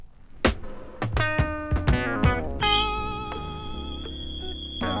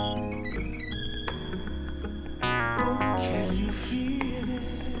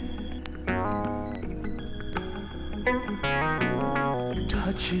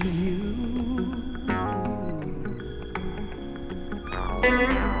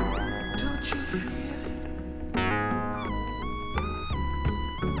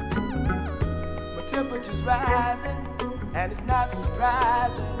Temperature's rising, and it's not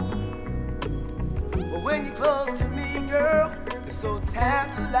surprising. But when you're close to me, girl, it's so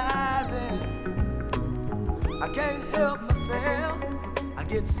tantalizing. I can't help myself, I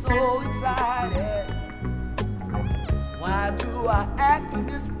get so excited. Why do I act in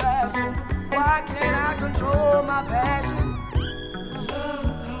this fashion? Why can't I control my passion?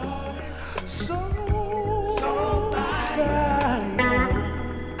 Some call it so fire.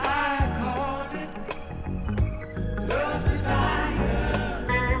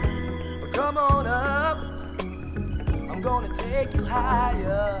 Come on up, I'm gonna take you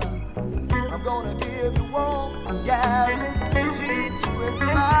higher. I'm gonna give you one guarantee to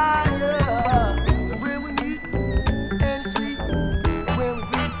inspire. And when we meet and sweet, and when we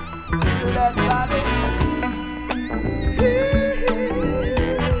meet, feel that body.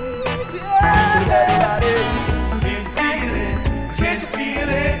 Feel that body. Can feel it, can't you feel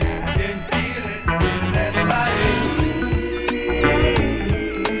it? Can feel it, feel that body.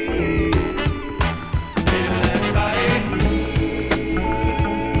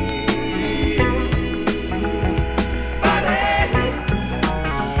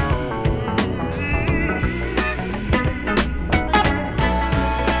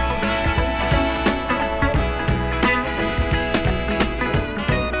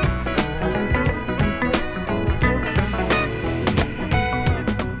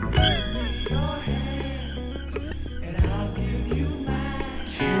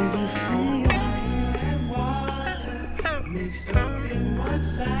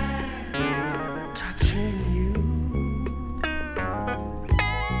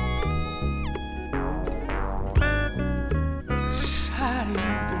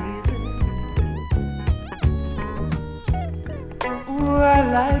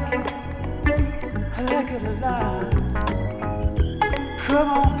 I like it a lot. Come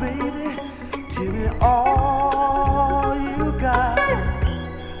on, baby, give me all you got.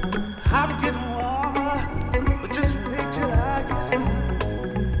 I'm getting warmer, but just wait till I get home.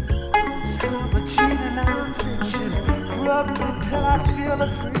 Summer gin and I'm fiction, rub me till I feel the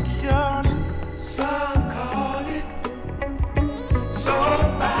friction. Some call it so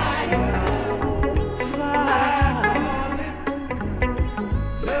fire.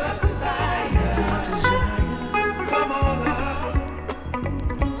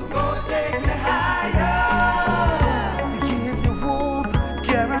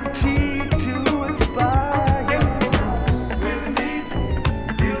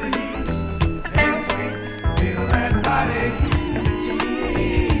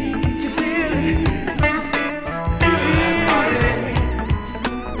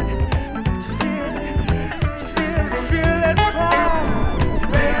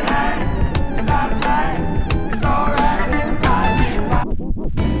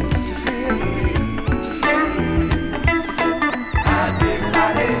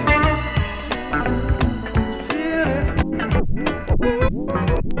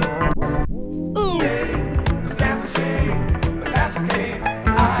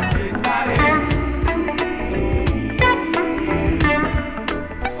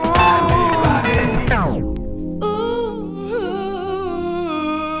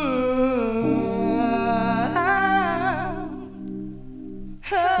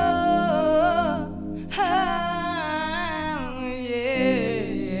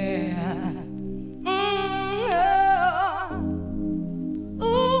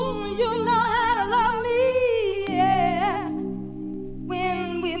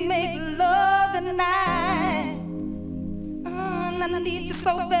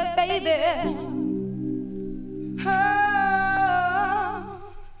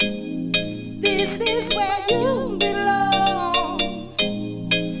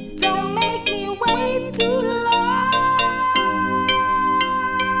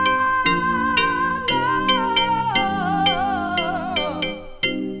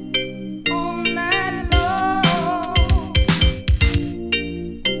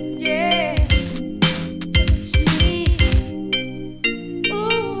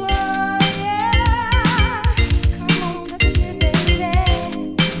 Ooh, oh, yeah. Come on.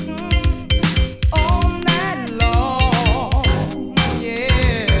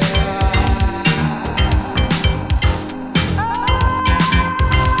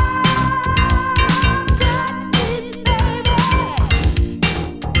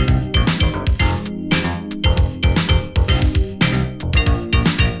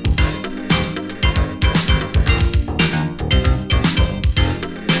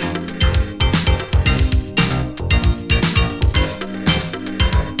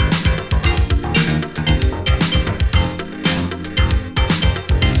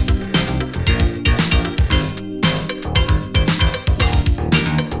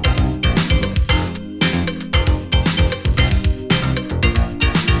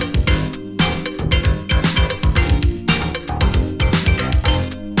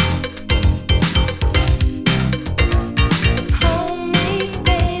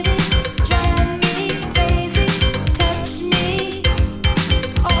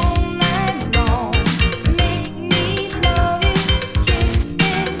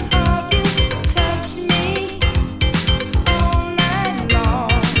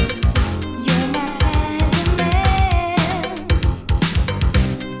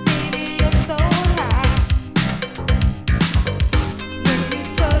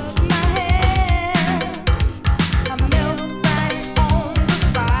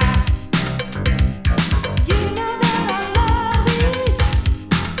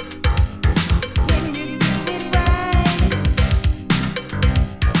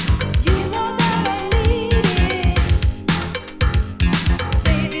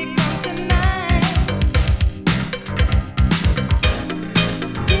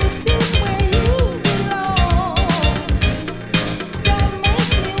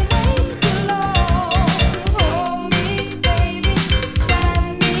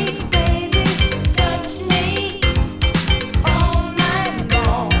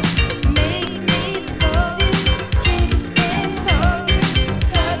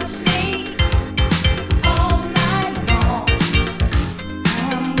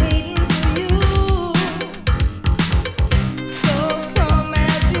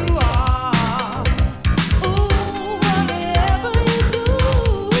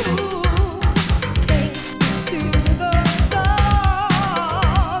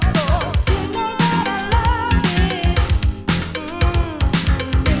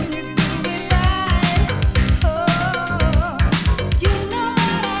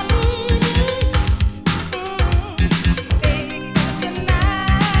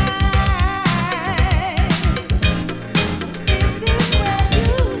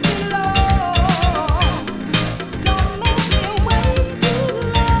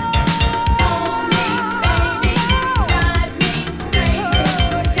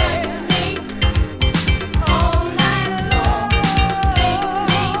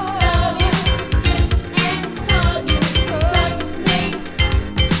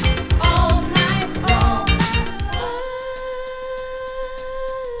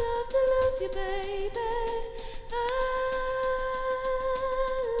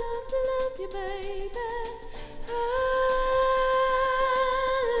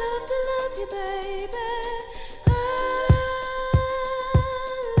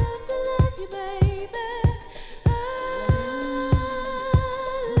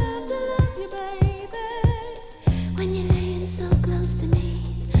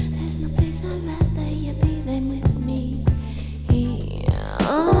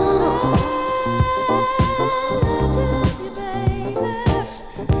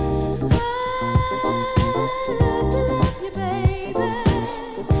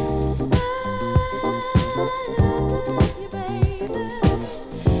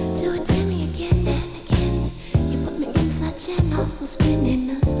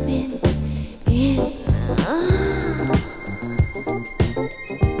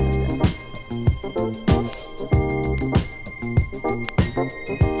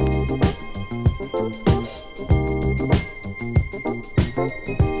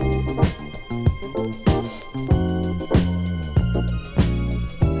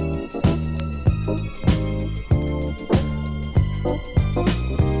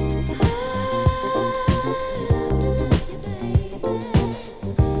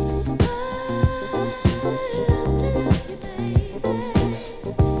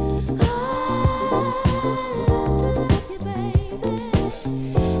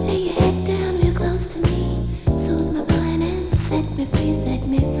 Lay your head down real close to me.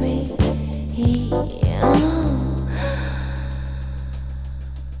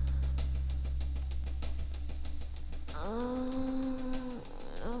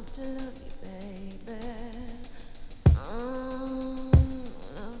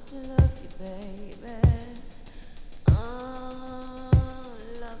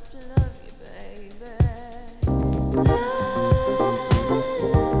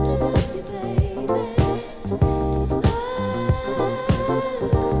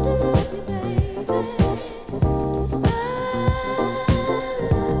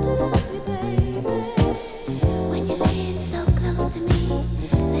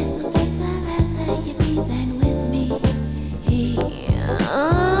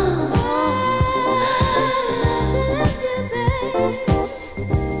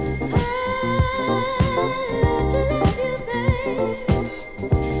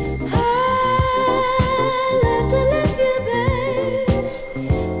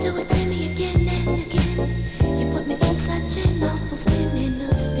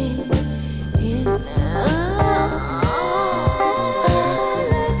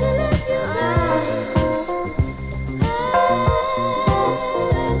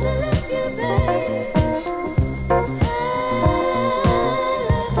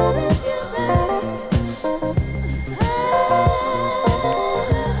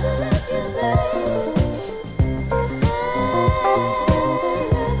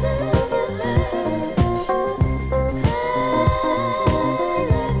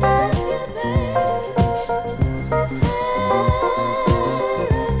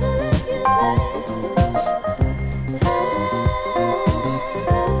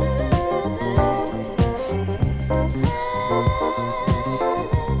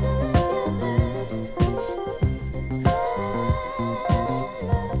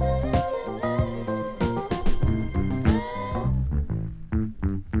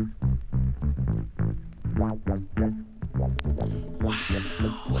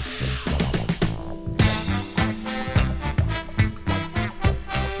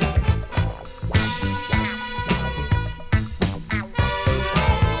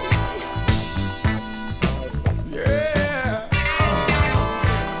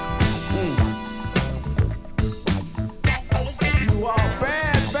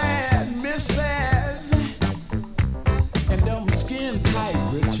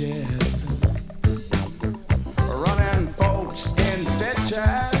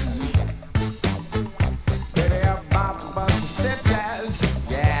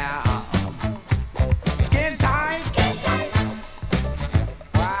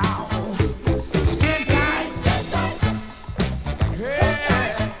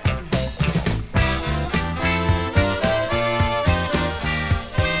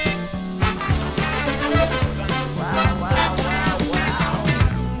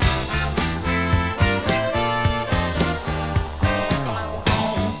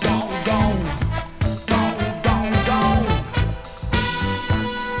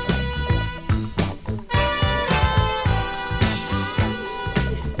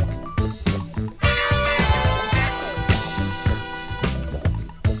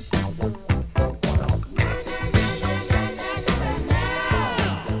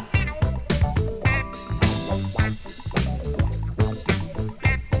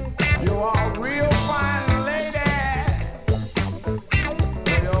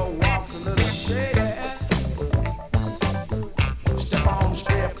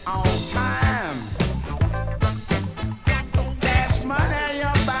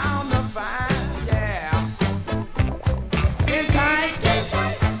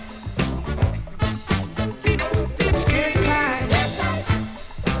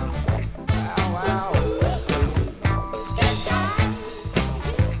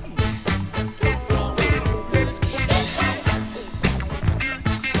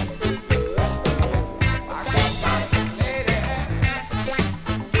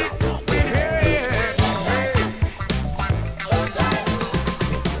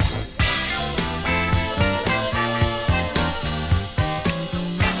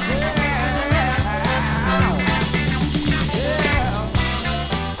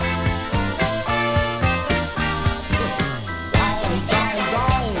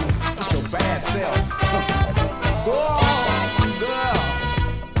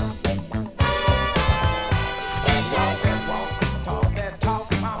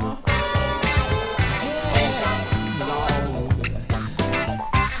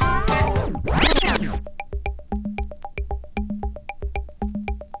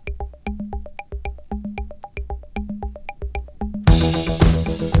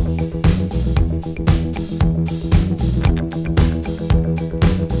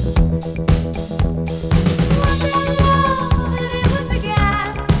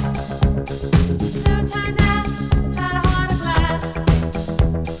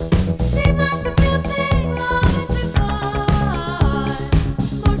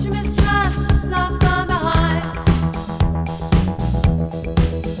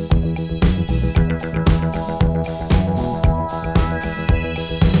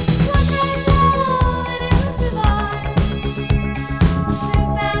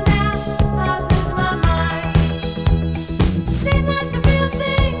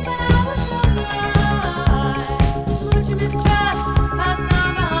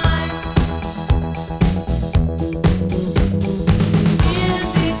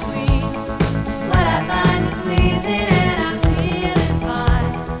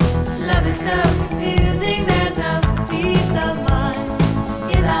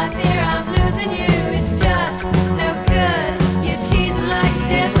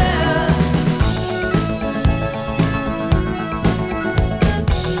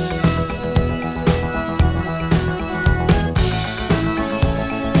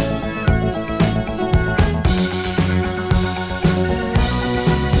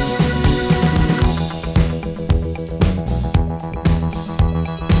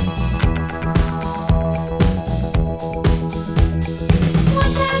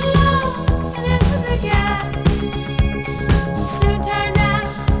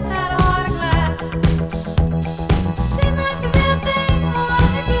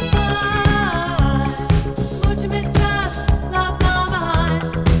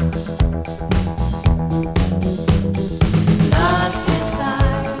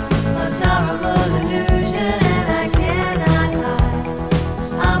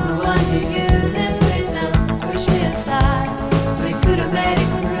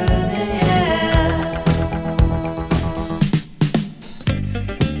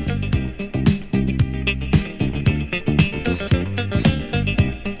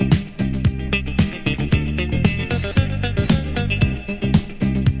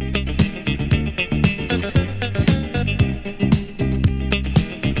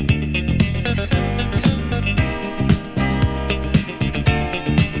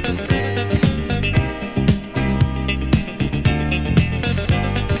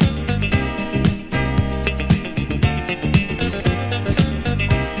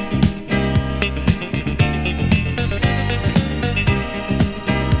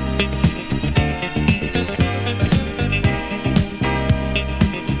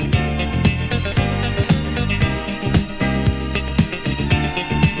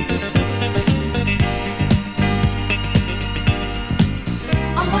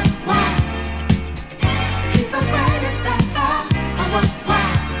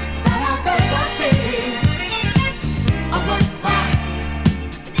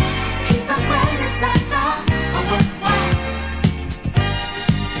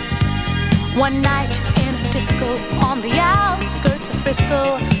 One night in a disco on the outskirts of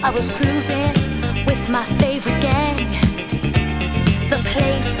Frisco, I was cruising with my favorite gang. The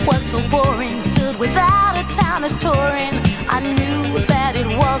place was so boring, filled with out-of-towners touring. I knew that it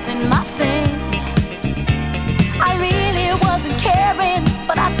wasn't my thing. I really wasn't caring,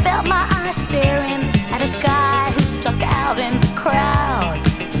 but I felt my eyes staring at a guy who stuck out in the crowd.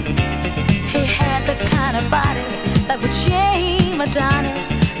 He had the kind of body that would shame Adonis,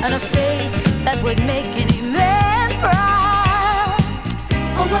 and a face that would make any man proud.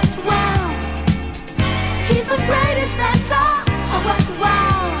 Oh,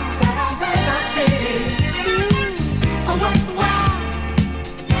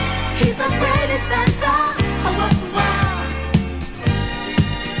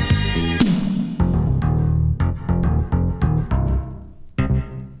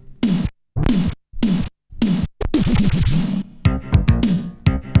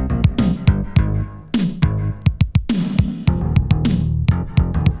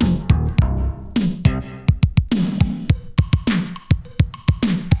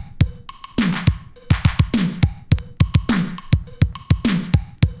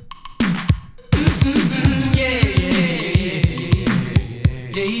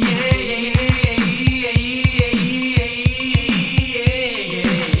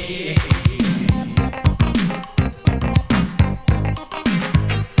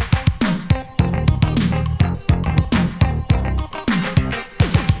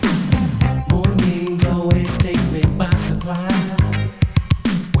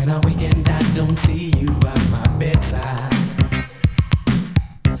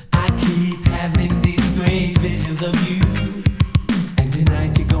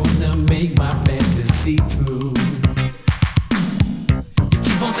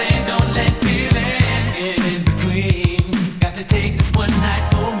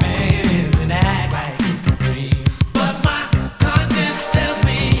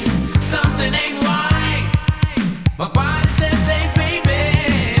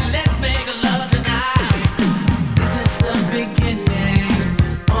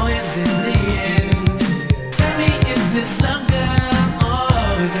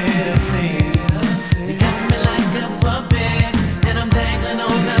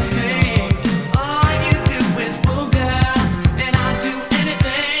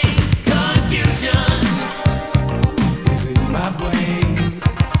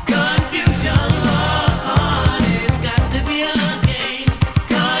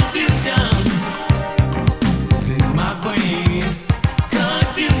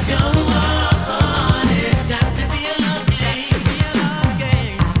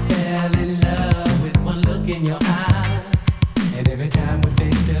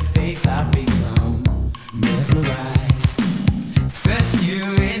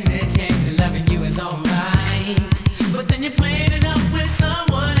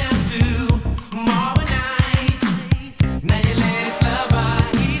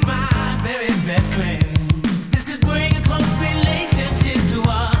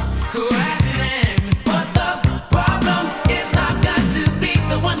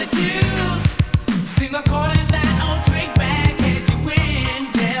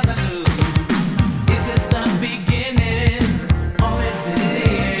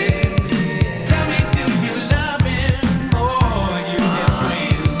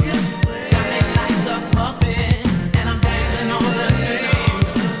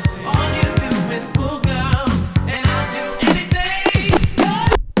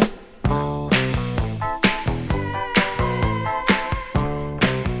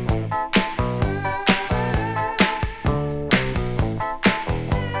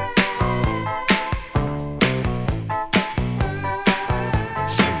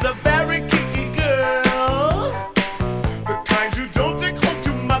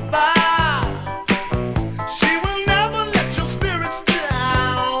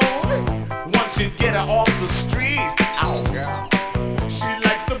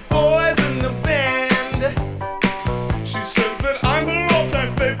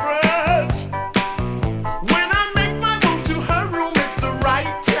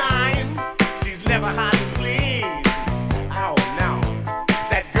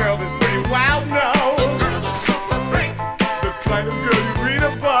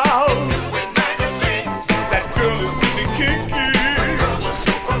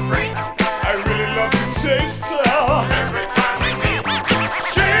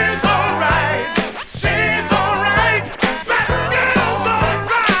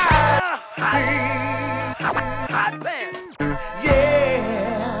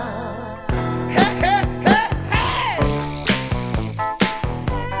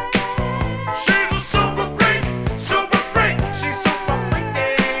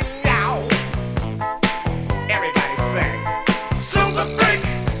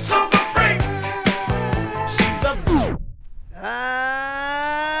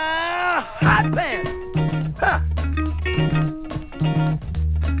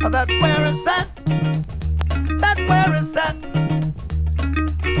 That's where it's at. That's where it's at.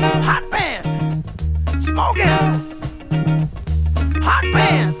 Hot pants, smoking. Hot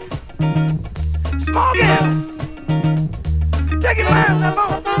pants, smoking. Take it back, that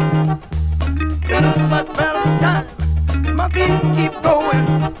bone. Get up, but better time. Monkey, keep going.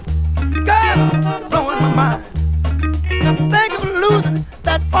 Girl, blowing my mind. Think of losing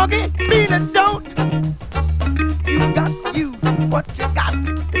that funky feeling, don't. You got to use what you got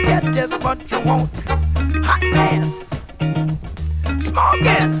to get just what you want. Hot pants,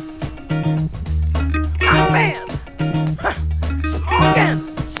 smoking. Hot pants, smoking,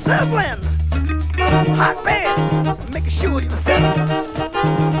 sizzling. Hot pants, making sure you're settled.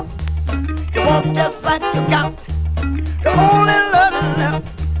 You want just like you got. You're only loving left.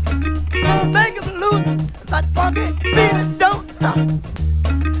 Think of losing that funky feeling, don't.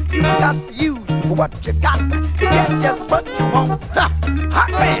 You got to use what you got to get just what you want. Hot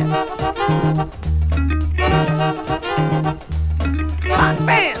man. Hot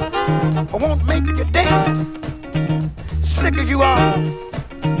bands, I won't make you dance. Slick as you are,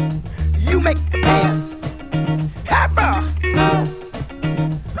 you make the dance. Hey, bro, do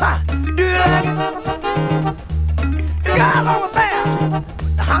you like it? The girl over there,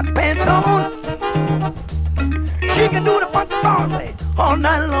 the hot pants on, she can do the funky Broadway all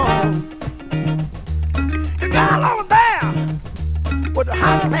night long. The girl over there with the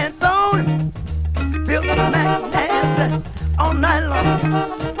hot pants on, built the Mac dance all night long.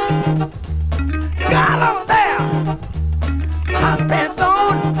 The girl over there, the hot pants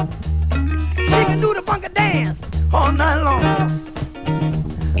on, she can do the funky dance all night long.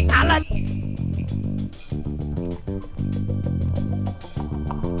 I like.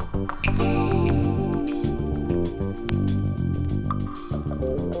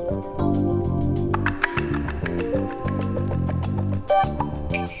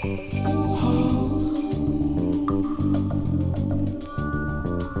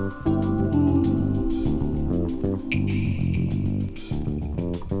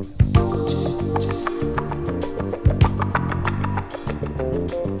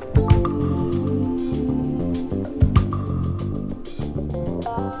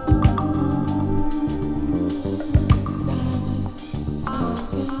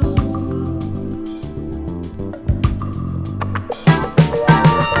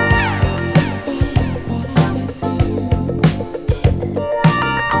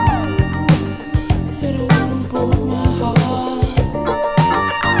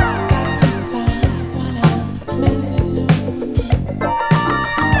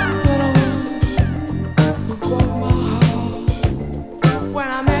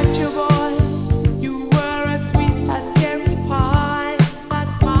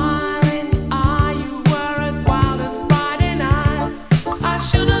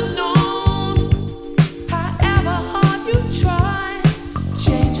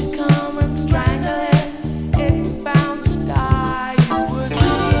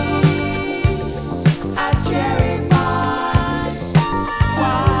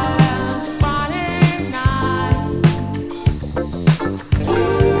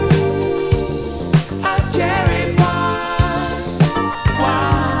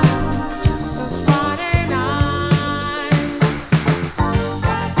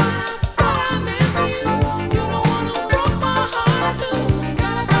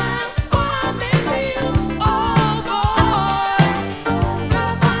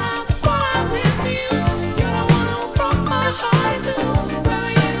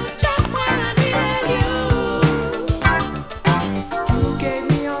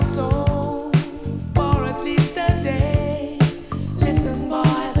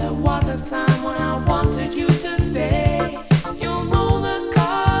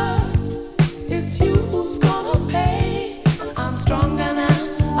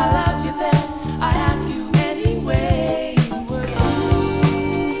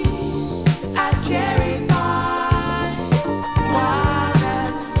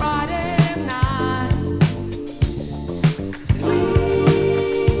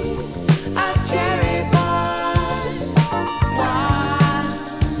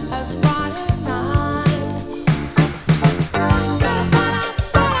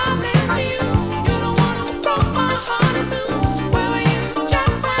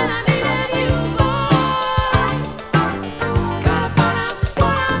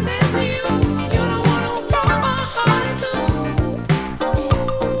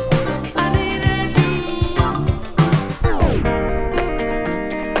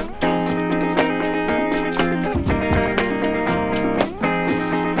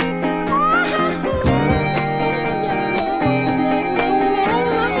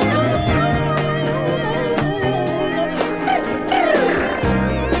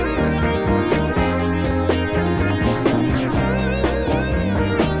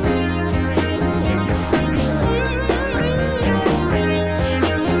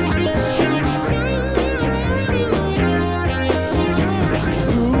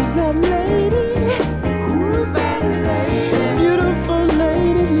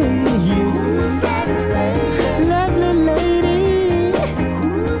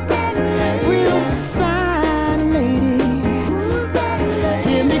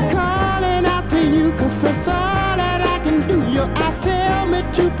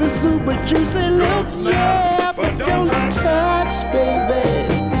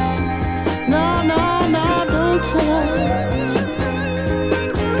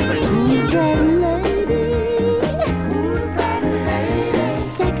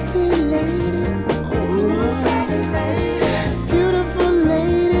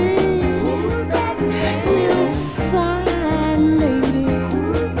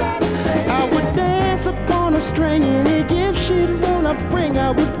 string, any gift she'd wanna bring.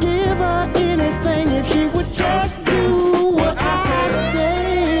 I would give her anything if she would just do what I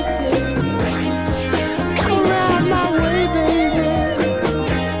say. Come around my way, baby.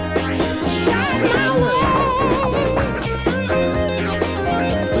 Shine my way.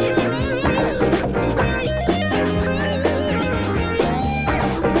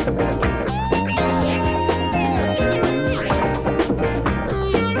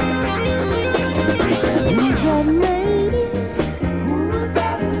 Who's that lady? Who's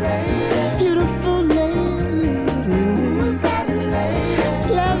that lady?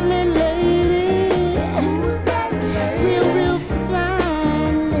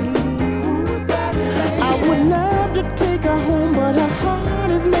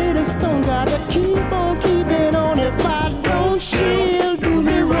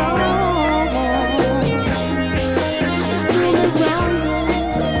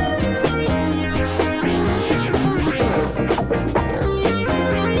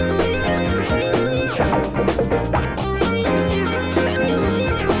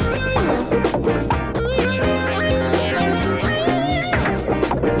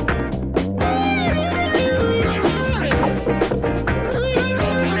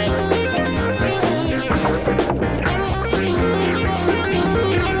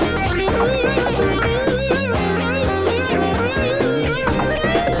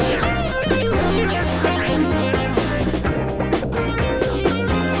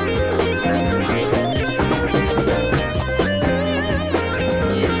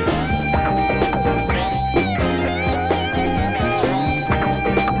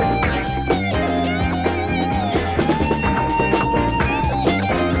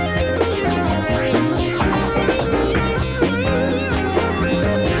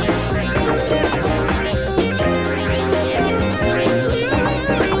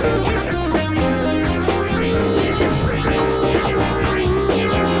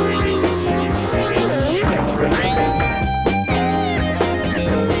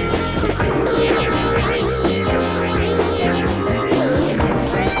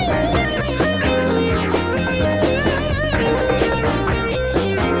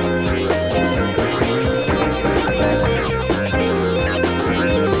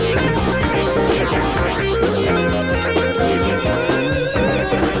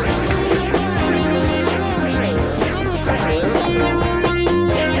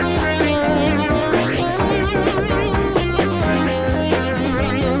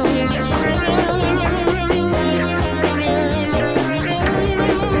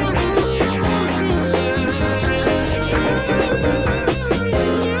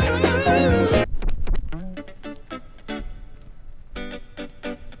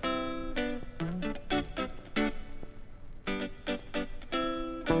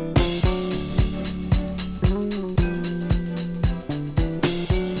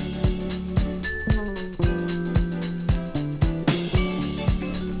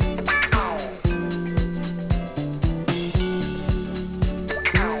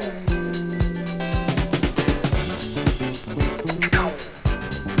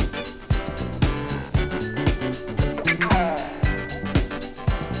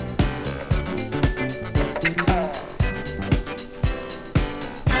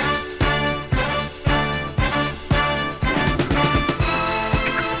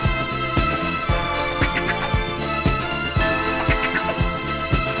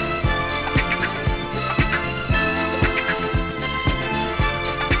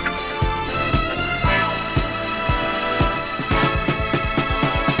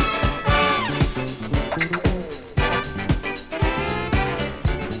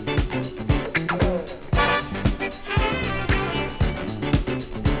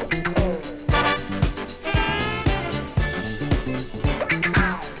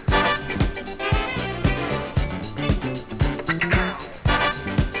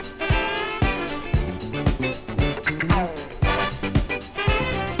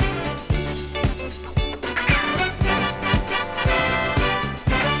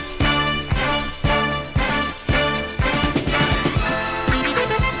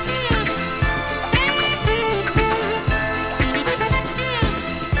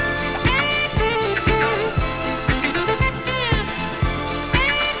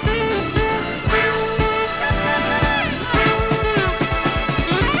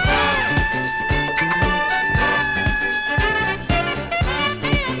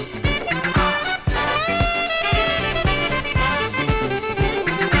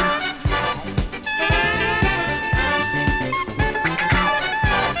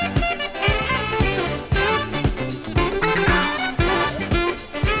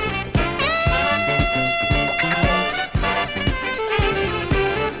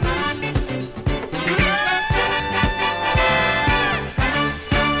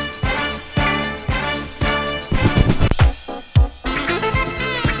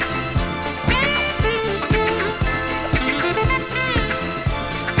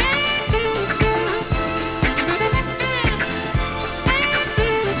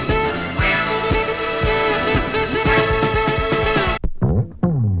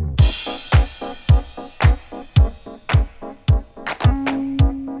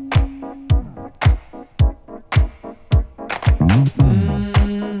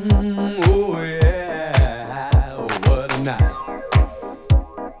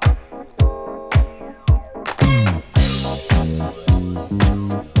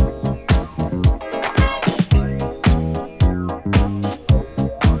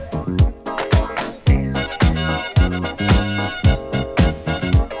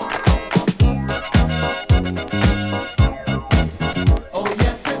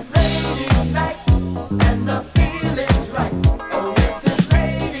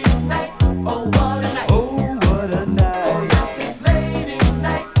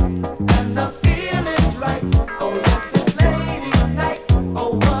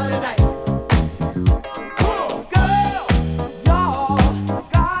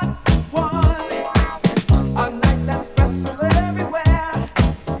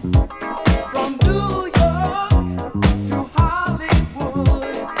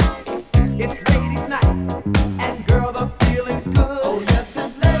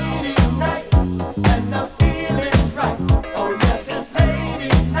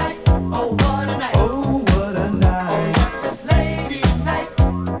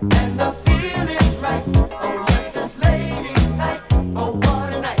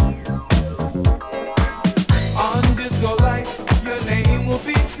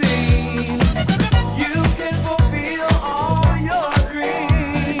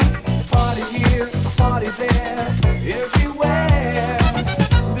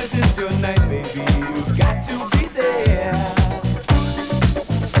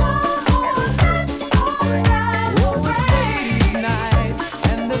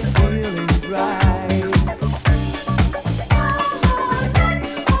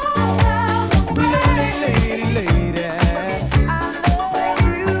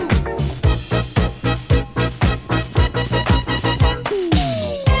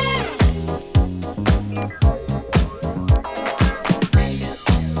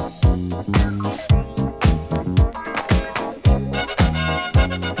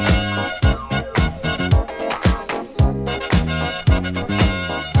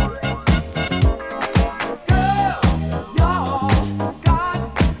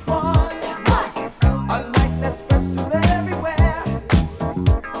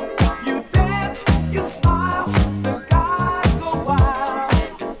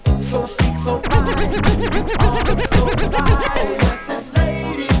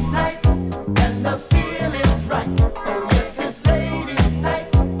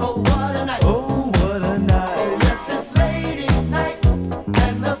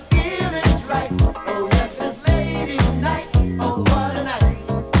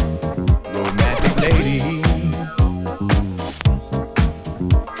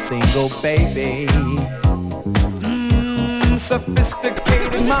 baby.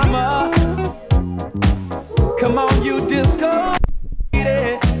 Sophisticated mama. Come on, you disco.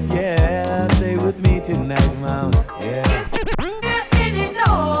 Yeah, stay with me tonight, mama. Yeah. Any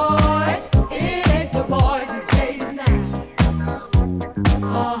noise, it ain't the boys, it's ladies now.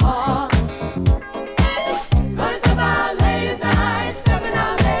 Gonna step out ladies night, stepping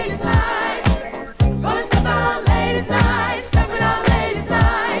out ladies night. Gonna step out ladies night, stepping out ladies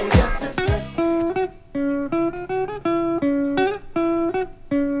night. Yes, sister.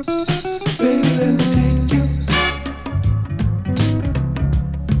 Baby, let me take you.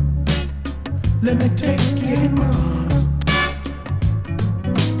 Let me take you, mom.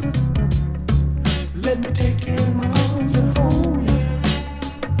 Let me take you in my arms and hold you.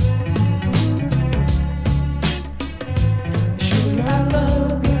 Show you I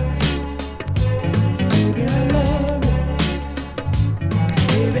love you. Baby, I love you.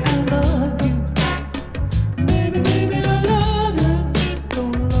 Baby, I love you. Baby, I love you.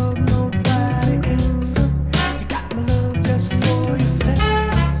 Don't love nobody else. You got my love just for yourself.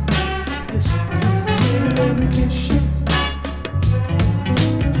 Listen, baby, let me kiss you.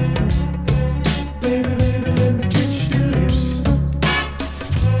 Baby, let me kiss your lips.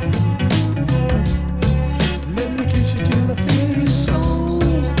 Let me kiss you till I feel your soul.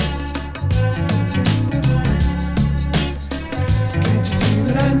 Can't you see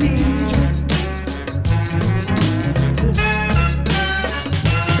that I need you? Listen.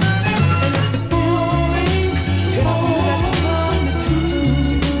 And if you feel the same, tell me that you love me too.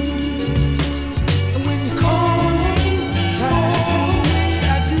 And when you call my name, try to feel the way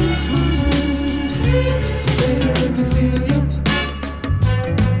I do. Baby, let me feel you.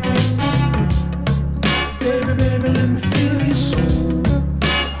 Baby, let me feel your soul.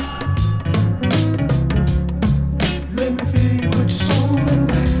 Let me feel you put your soul in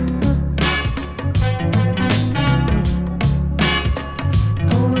mine.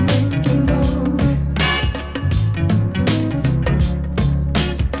 Gonna make you love me.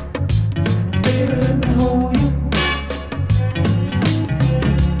 Baby, let me hold you.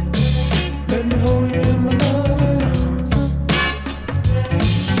 Let me hold you in my loving arms.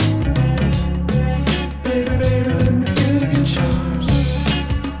 Baby, let me feel your charms.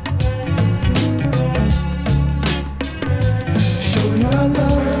 Show you I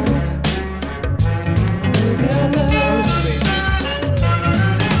love you. Baby, I love you.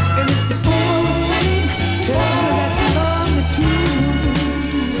 And if you feel the same, tell me that you love me too.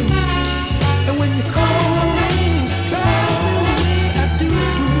 And when you call my name, try to feel the way I do.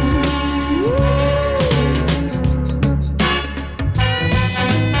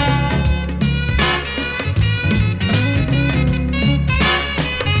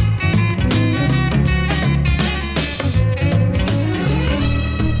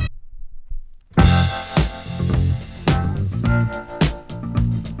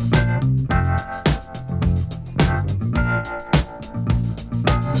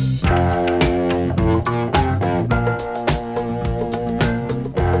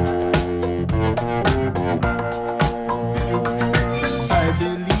 I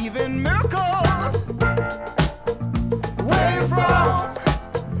believe in miracles. Where from?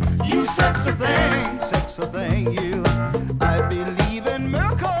 You sexy thing, you. I believe in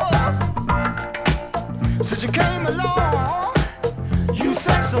miracles. Since you came along, you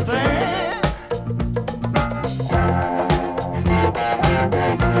sexy thing.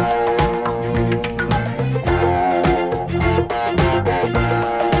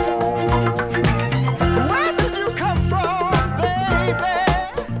 Where did you come from, baby?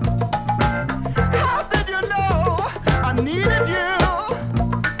 How did you know I needed you?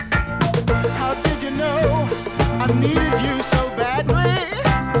 How did you know I needed you so badly?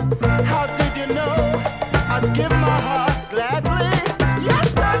 How did you know I'd give my heart gladly?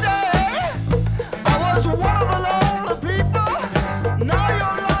 Yesterday I was one of the lonely people. Now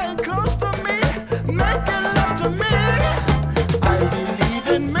you're lying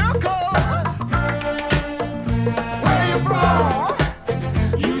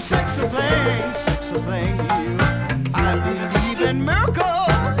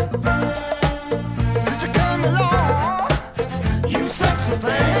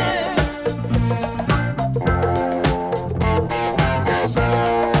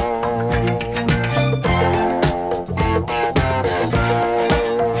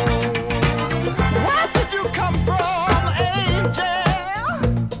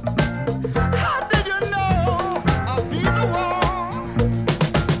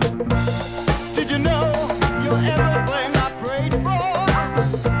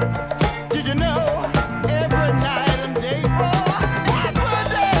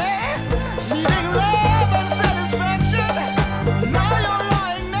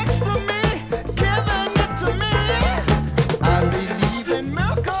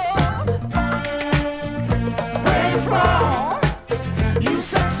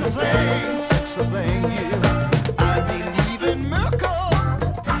sexy thing, you. I believe in miracles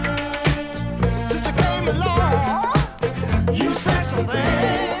since you came along. You sexy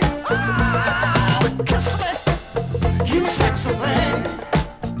thing. Oh, kiss me. You sexy thing.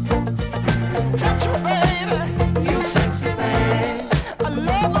 Touch me, baby. You sexy thing. I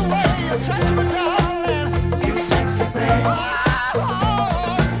love the way you touch me, darling. You sexy thing.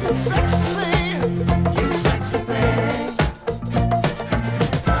 Oh, you sexy. You sexy thing.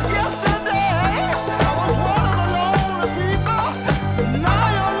 Yesterday, I was one of the lonely people. Now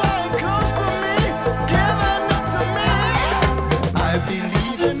you're lying close to me, giving it to me. I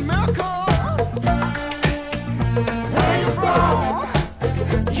believe in miracles. Where you from?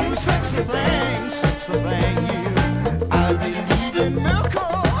 You sexy thing, you. I believe in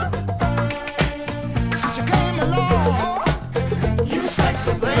miracles since you came along. You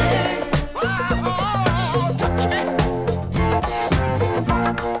sexy thing. Oh, touch me,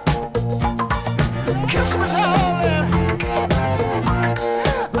 kiss me, darling.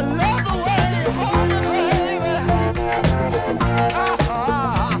 I love the way you hold me, baby.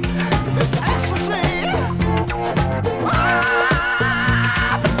 It's ecstasy.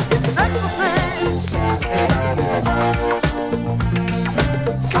 It's ecstasy.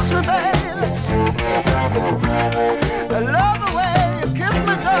 Kiss me, baby. I love the way you kiss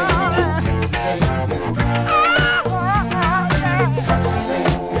me, darling.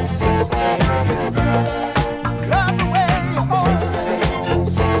 Love the way you hold me.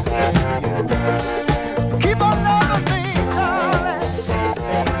 Keep on loving me, darling.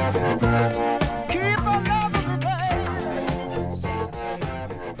 Keep on loving me, baby.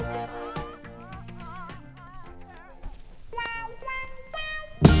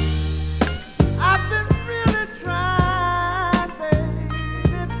 I've been really trying, baby,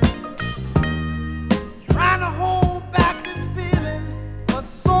 trying to hold back this feeling for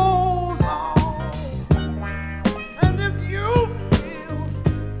so long. And if you feel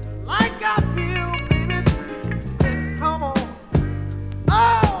like I feel, baby, then come on.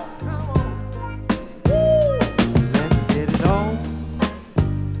 Oh, come on. Woo. Let's get it on.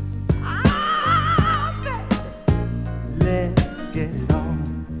 Ah, baby. Let's get it on.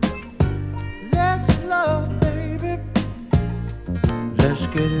 Let's love, baby. Let's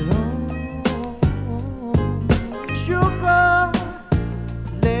get it on. Sugar,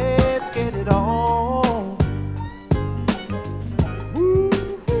 let's get it on. Ooh,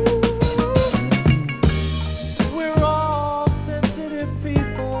 we're all sensitive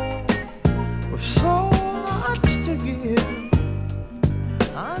people with so much to give.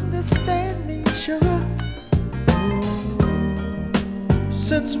 Understand me, sugar.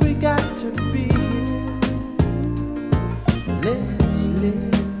 Since we got to be here, let's live.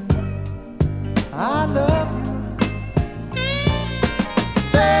 I love you.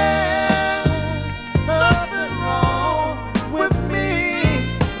 There's nothing wrong with me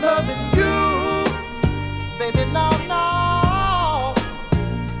loving you, baby, no, no.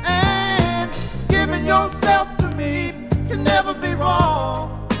 And giving yourself to me can never be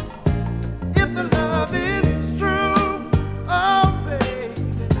wrong if the love is true. Oh, baby.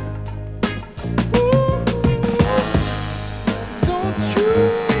 Ooh. Don't you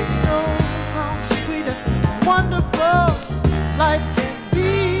know how sweet and wonderful life can be?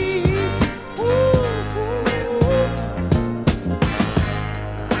 Ooh.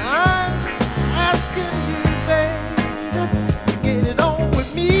 I'm asking you, baby, to get it on with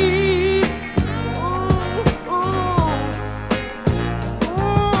me. Ooh, ooh,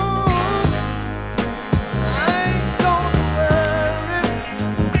 ooh. I ain't gonna worry,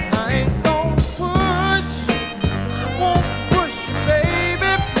 I ain't gonna push, I won't push you,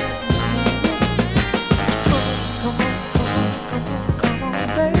 baby. Come on, come on, come on, come on,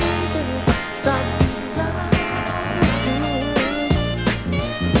 baby. Stop being like this.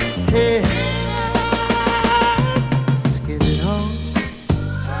 Hey, let's get it on.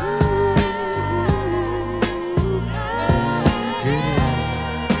 Get it on.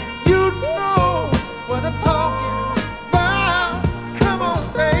 You know what I'm talking about. Come on,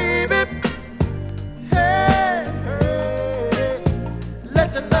 baby. Hey, hey, let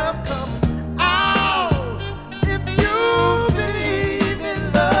your love come out. If you believe in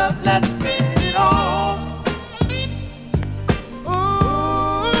love, let's get it on.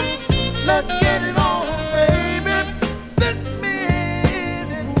 Ooh, let's get it on, baby. This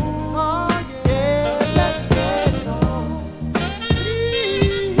minute. Oh, yeah, let's get it on.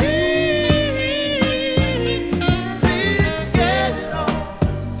 Please get it on.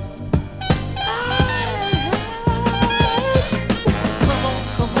 Come on,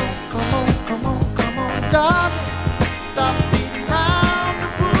 come on, come on, come on, come on, darling. Stop beating around the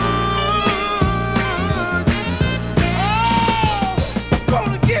bush.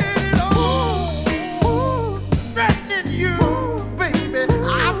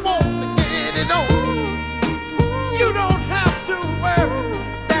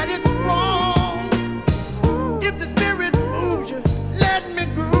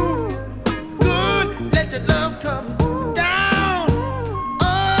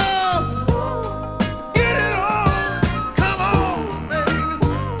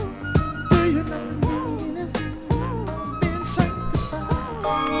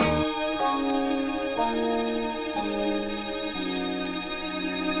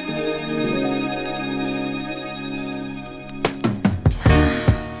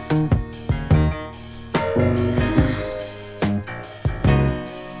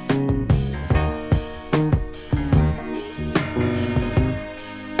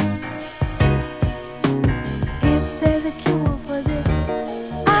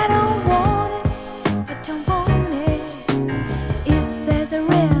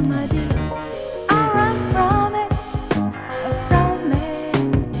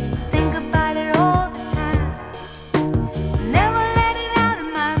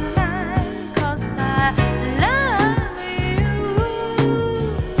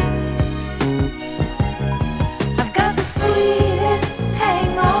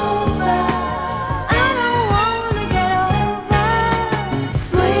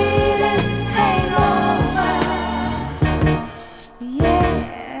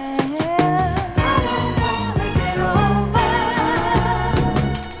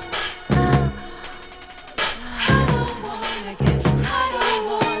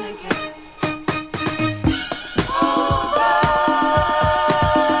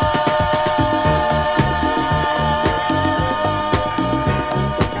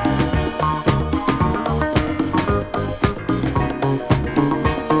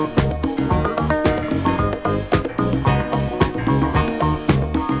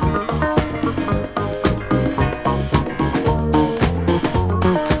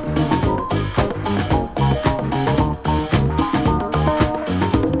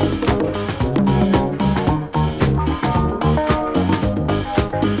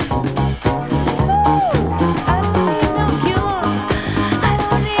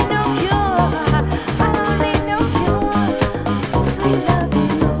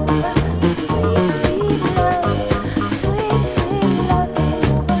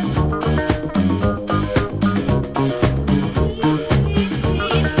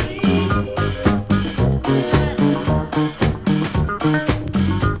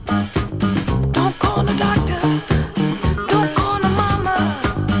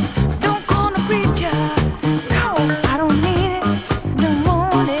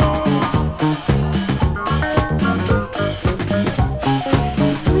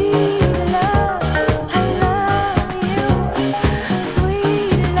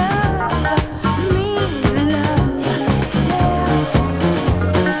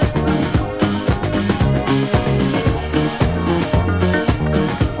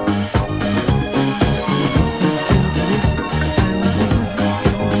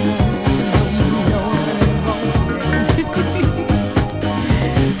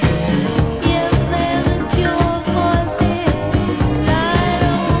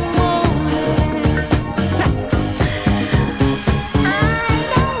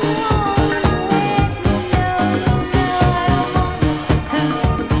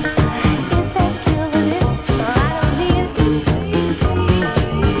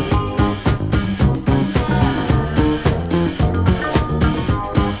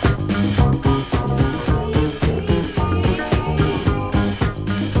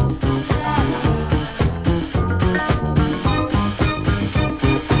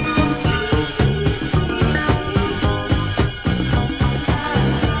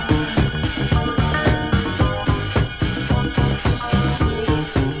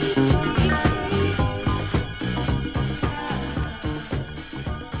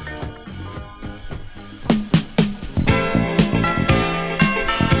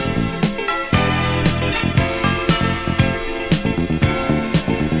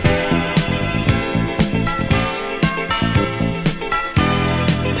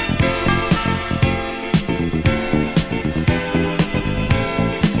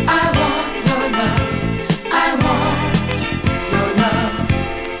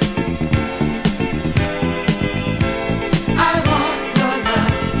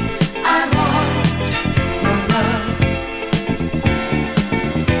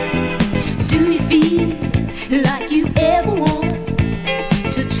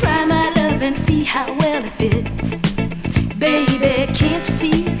 to try my love and see how well it fits. Baby, can't you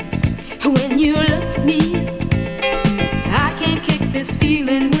see when you look at me? I can't kick this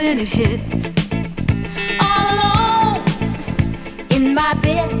feeling when it hits. All alone in my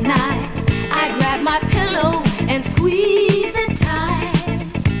bed at night, I grab my pillow and squeeze it tight.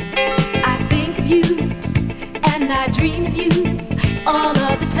 I think of you and I dream of you all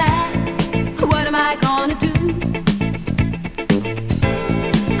of the time. What am I gonna do?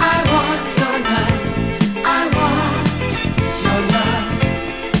 I want your love. I want your love.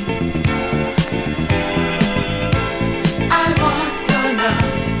 I want your love.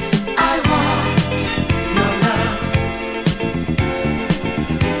 I want your love.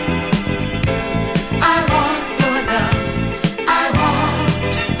 I want your love. I want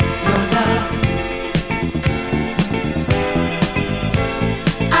your love.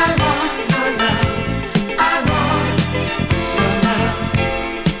 I want your love. I want your love.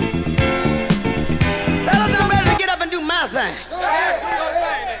 Fellas, I'm ready to get up and do my thing.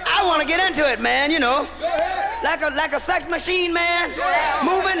 I want to get into it, man, you know. Like a sex machine, man.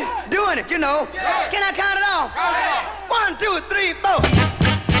 Moving, doing it, you know. Can I count it off? 1, 2, 3, 4.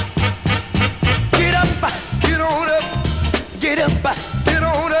 Get up, get on up. Get up, get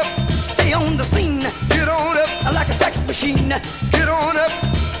on up. Stay on the scene. Get on up. Like a sex machine. Get on up.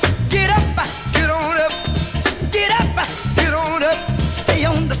 Get up, get on up. Get up, get on up. Stay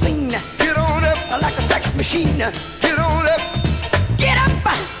on the scene. Get on up. Like a sex machine. Get on up. Get up,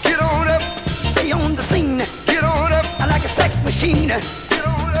 get on up. Stay on the scene. Get on up. Like a sex machine. Get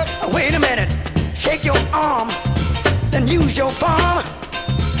on up. Wait a minute. Shake your arm. Then use your palm.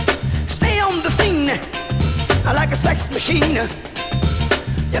 Stay on the scene. Like a sex machine.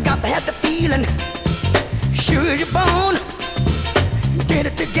 You got to have the feeling. Sure as you're born. Get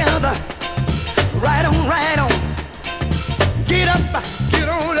it together. Right on, right on. Get up, get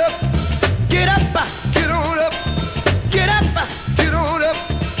on up. Get up, get on up. Get up, get on up.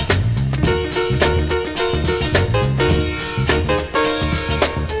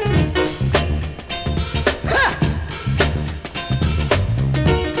 Ha!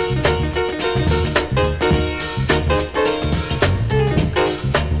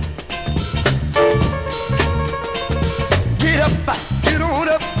 Get up, get on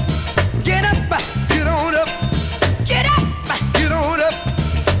up. Get up, get on up. Get up, get on up.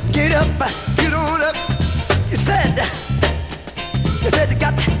 Get up, get on up. You said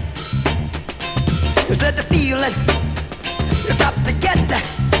you said the feeling. You got to get that.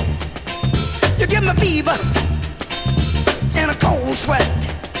 You give me fever and a cold sweat.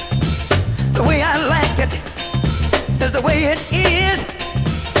 The way I like it is the way it is.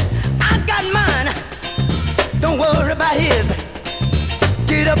 I got mine. Don't worry about his.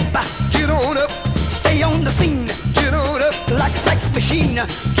 Get up, get on up. Stay on the scene. Get on up. Like a sex machine.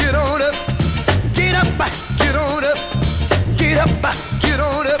 Get on up. Get up, get on up. Get up, get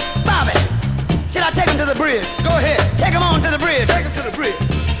on up. Bobby, should I take him to the bridge? Go ahead. Take him on to the bridge. Take him to the bridge.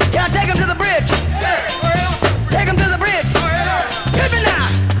 Can I take him to the bridge? Yeah, go ahead. Take him to the bridge. Go ahead. Hit me now.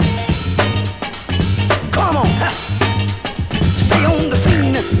 Come on. Stay on the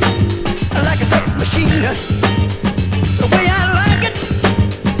scene. Like a sex machine. The way I like it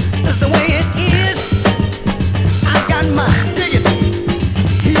is the way it is. I got mine. Dig it.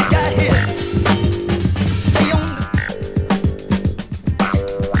 He got his. Stay on the...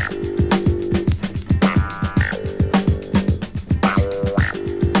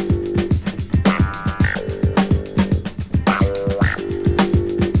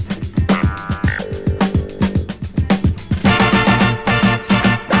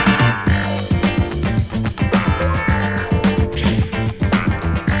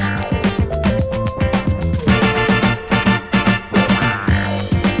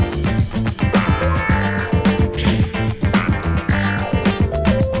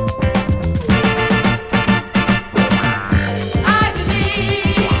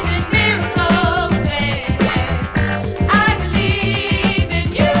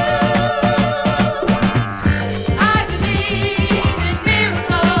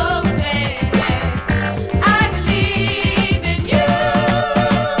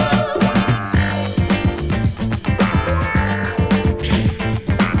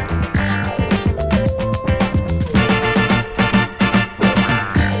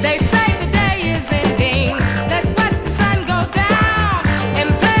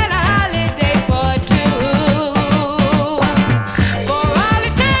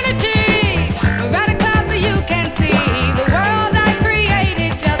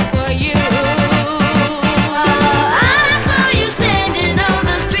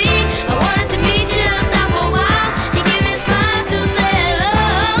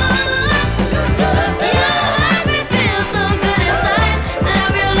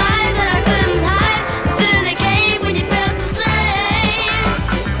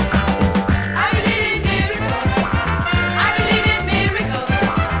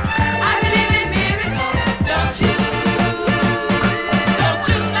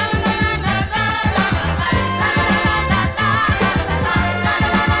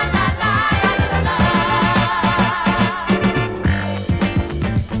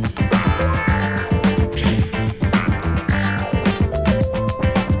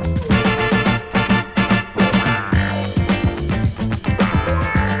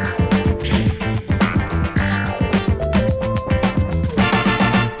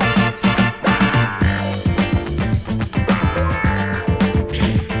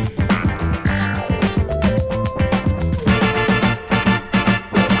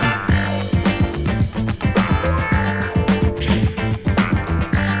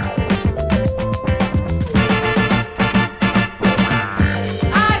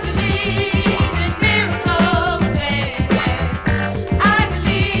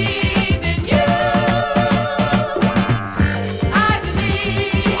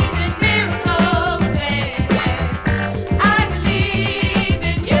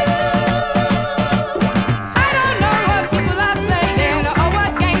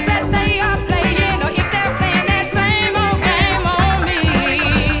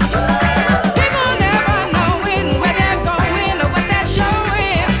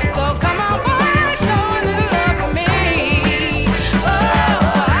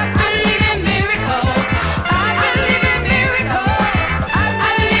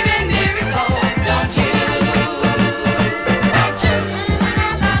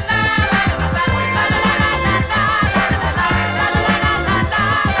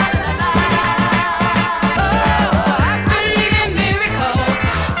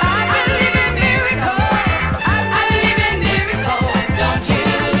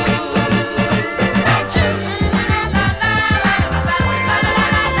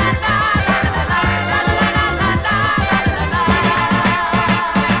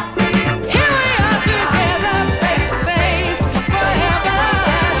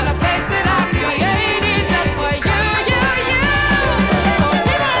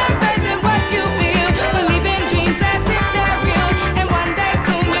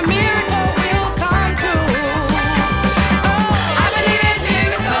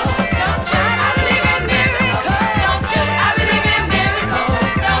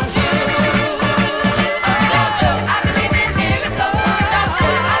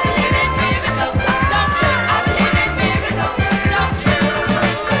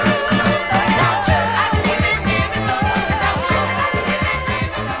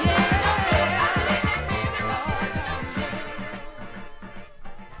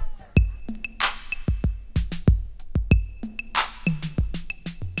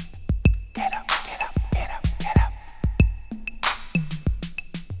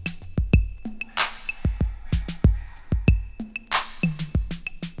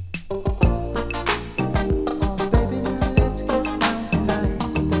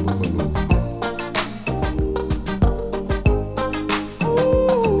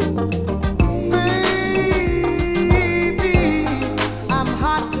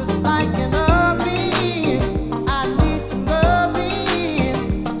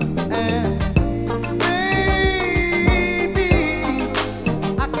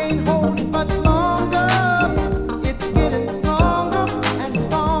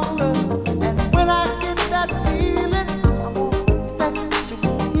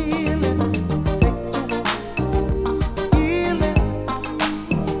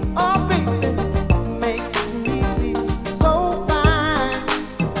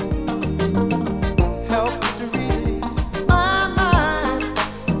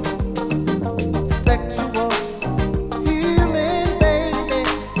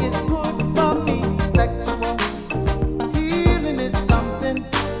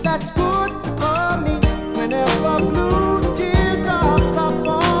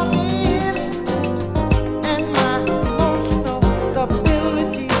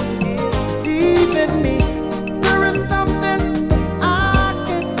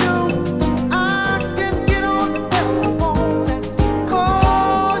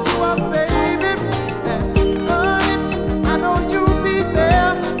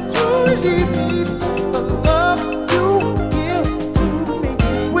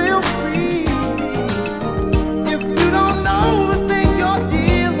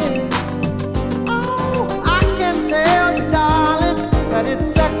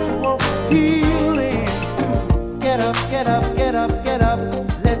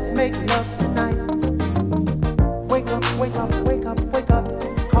 make love tonight. Wake up, wake up, wake up, wake up,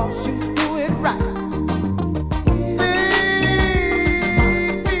 'cause you do it right.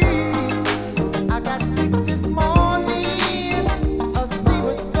 I got sick this morning, a sea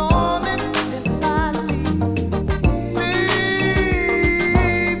was storming inside of me.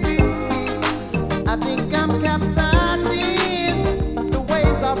 Baby, I think I'm capsizing, the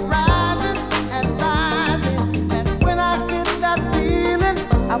waves are rising and rising, and when I get that feeling,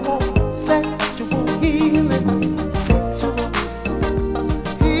 I want sexual healing. Sexual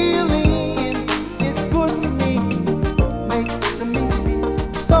healing is good for me, makes me feel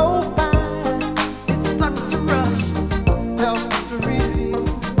so fine. It's such a rush, helps to relieve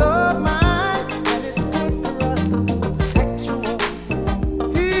the mind, and it's good for us. Sexual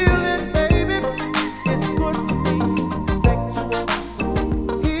healing, baby, it's good for me. Sexual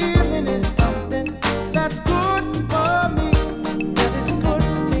healing is something that's good for me, that is good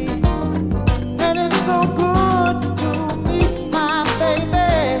for me, and it's so good to me, my baby.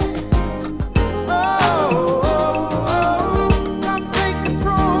 Come take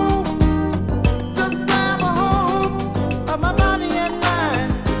control, just grab a hold of my body and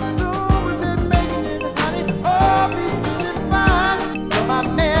mind. Soon we'll be making it, honey. Oh, be feeling fine. You're my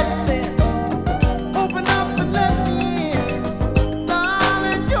medicine. Open up and let me in.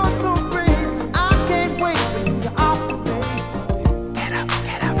 Darling, you're so great. I can't wait for you to operate. Get up,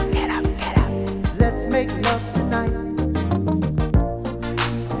 get up, get up, get up. Let's make love tonight.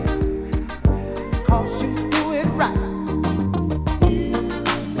 'Cause you do it right.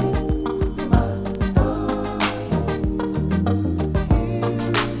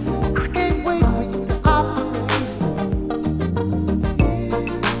 I can't wait for you to operate.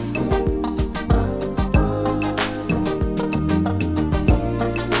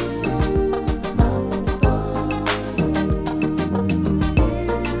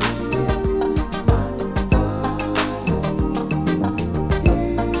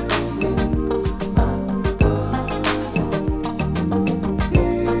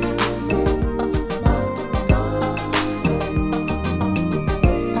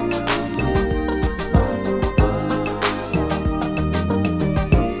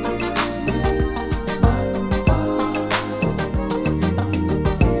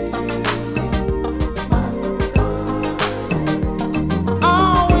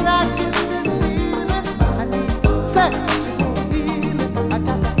 Oh, when I get this feeling, I need sexual healing. I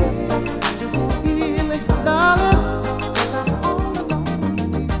got to get sexual healing, darling, 'cause I'm all alone.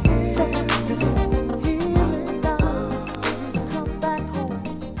 I need sexual healing, darling, till you come back home.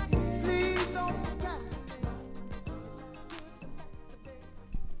 Please don't procrastinate.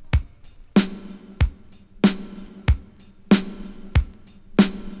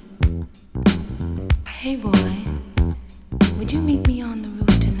 Hey boy, would you meet me on the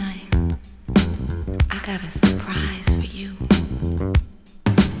roof tonight? I got a surprise for you.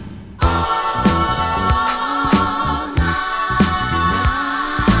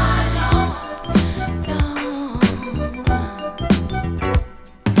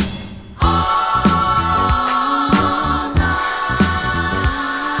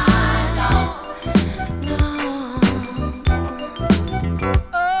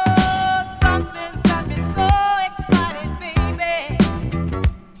 Something's got me so excited, baby.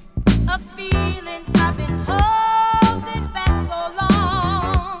 A feeling I've been holding back so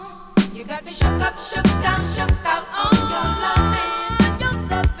long. You got me shook up, shook down, shook out on your loving,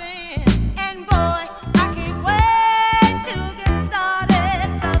 and boy, I can't wait to get started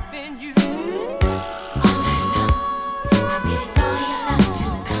loving you. All night long, I'm waiting for your love to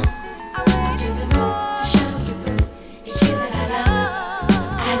come to the roof to show you proof. It's you that I love,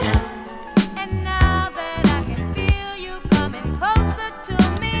 I love. And now that I can feel you coming closer to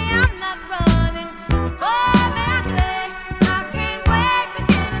me, I'm not running. Oh, may I say, I can't wait to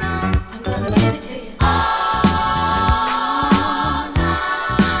get it on. I'm gonna give it to you. All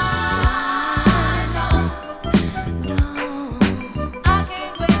night long. I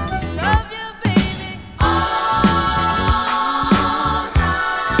can't wait to love you, baby.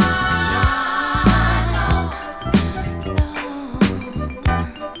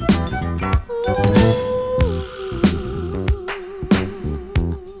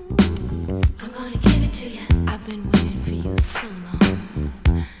 I'm gonna give it to you. I've been waiting for you so long.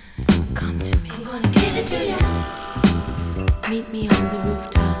 Come to me. I'm gonna give it to you. Meet me on the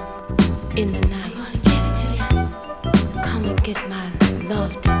rooftop in the night. I'm gonna give it to you. Come and get my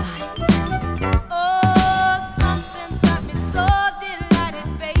love delight. Oh, something's got me so delighted,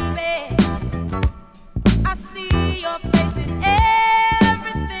 baby. I see your face in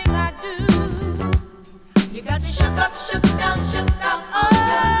everything I do. You got me shook up, shook down, shook out on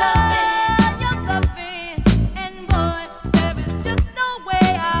your love.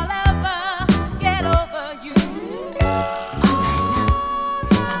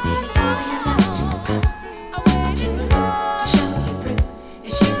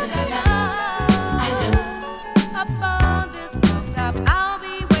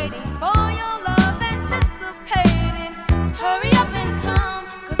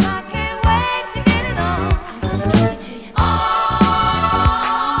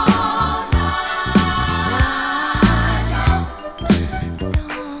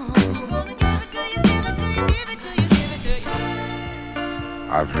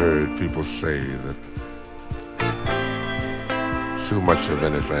 people say that too much of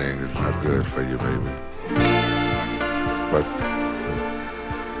anything is not good for you, baby. But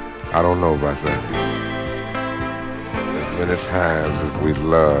I don't know about that. As many times as we've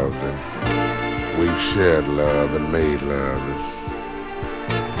loved and we've shared love and made love,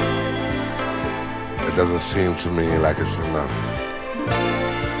 it doesn't seem to me like it's enough.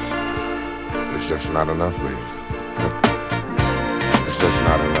 It's just not enough, baby. It's just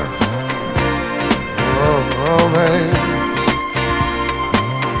not enough. Oh, baby.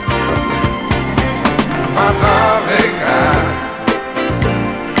 My darling, I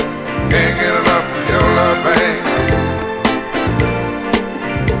can't get enough of your love, babe.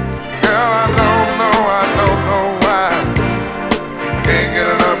 Girl, I don't know why I can't get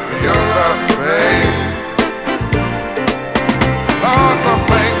enough of your love, babe. Lord, some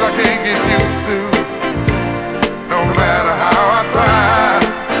things I can't get used to, no matter how I try.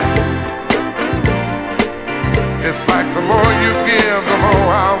 It's like the more you give, the more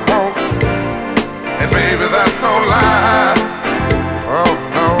I want. And baby, that's no lie. Oh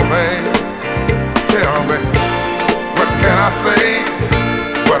no, babe. Tell me, what can I say?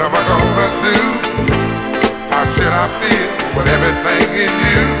 What am I gonna do? How should I feel with everything in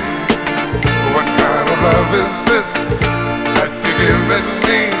you? What kind of love is this that you're giving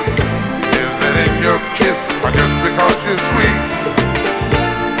me? Is it in your kiss or just because you're sweet?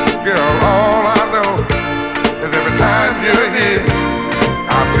 Girl, all I know is every time you're here,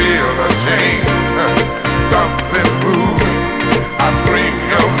 I feel a change. Something moving, I scream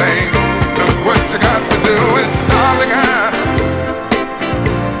your name. Look what you got to do is, darling, I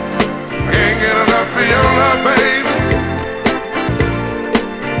can't get enough of your love, baby.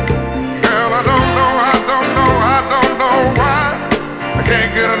 Girl, I don't know why I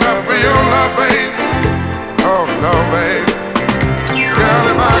can't get enough of your love, baby. Oh no, baby. Girl,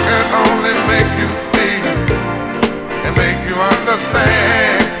 if I could only make you see and make you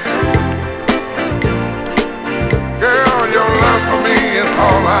understand. Girl, your love for me is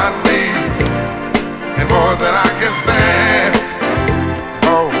all I need, and more than I can stand.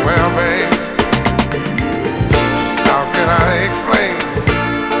 Oh, well, babe, how can I explain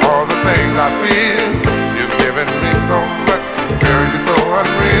all the things I feel? You've given me so much, girl, you're so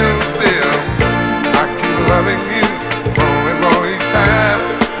unreal still. I keep loving you more and more each time.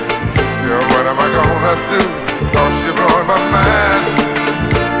 Girl, what am I gonna do? 'Cause you're blowing my mind.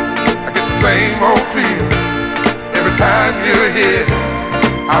 I get the same old feeling every time you're here.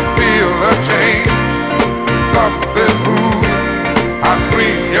 I feel a change, something moving. I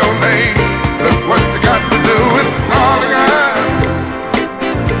scream your name. Look what you got to do, and darling, I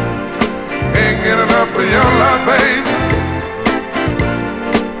can't get enough of your love, baby.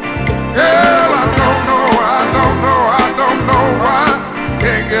 Girl, I don't know why.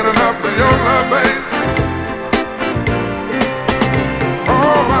 Can't get enough of your love, baby.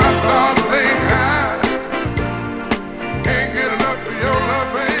 Oh, my darling, I can't get enough of your love,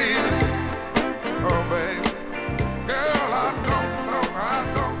 baby. Oh, baby. Girl, I don't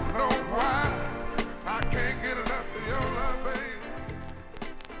know why I can't get enough of your love, baby.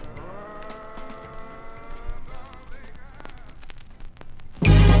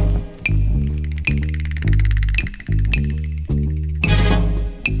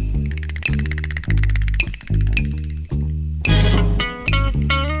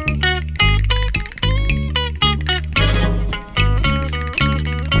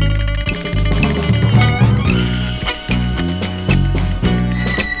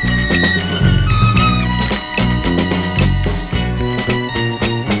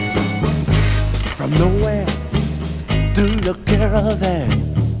 From nowhere through the caravan,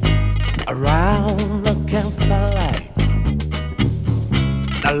 around the campfire light,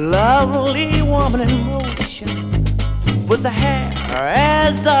 a lovely woman in motion, with the hair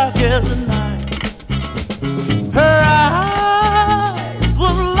as dark as the night. Her eyes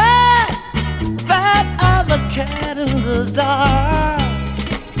were like that of a cat in the dark,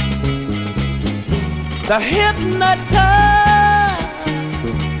 that hypnotized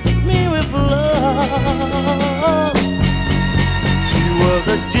me with love. She was a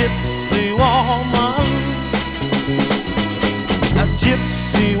gypsy woman, a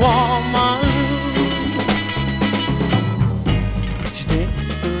gypsy woman. She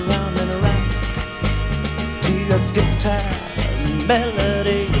danced around and around to your guitar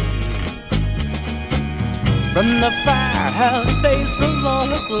melody. From the fire, her face was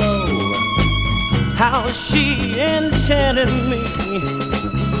all aglow. How she enchanted me.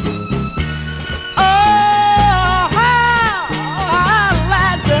 Oh, how I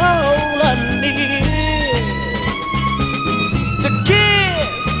like to hold her near, to kiss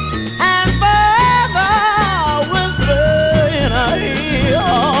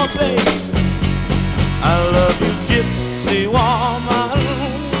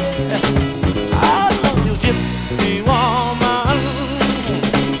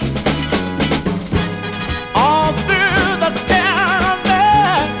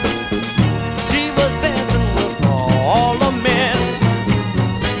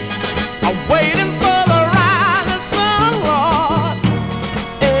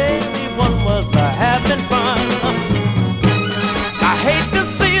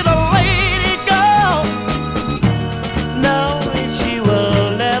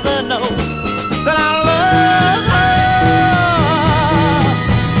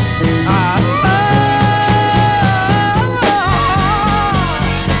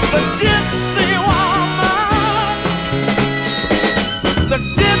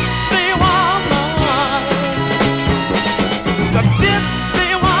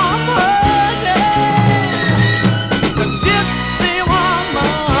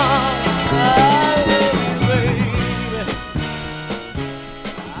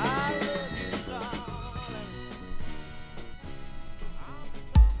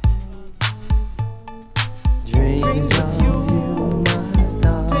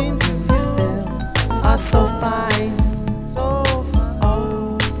so fine.